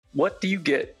What do you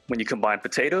get when you combine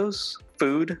potatoes,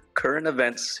 food, current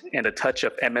events, and a touch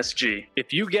of MSG?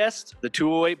 If you guessed the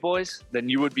 208 Boys, then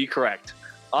you would be correct.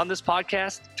 On this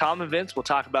podcast, Tom and Vince will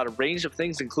talk about a range of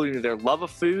things, including their love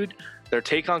of food, their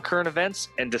take on current events,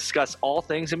 and discuss all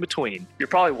things in between. You're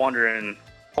probably wondering,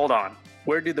 hold on,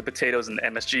 where do the potatoes and the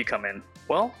MSG come in?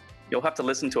 Well, you'll have to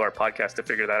listen to our podcast to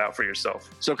figure that out for yourself.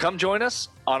 So come join us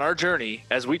on our journey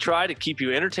as we try to keep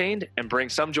you entertained and bring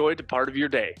some joy to part of your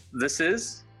day. This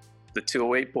is the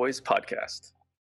 208 Boys Podcast.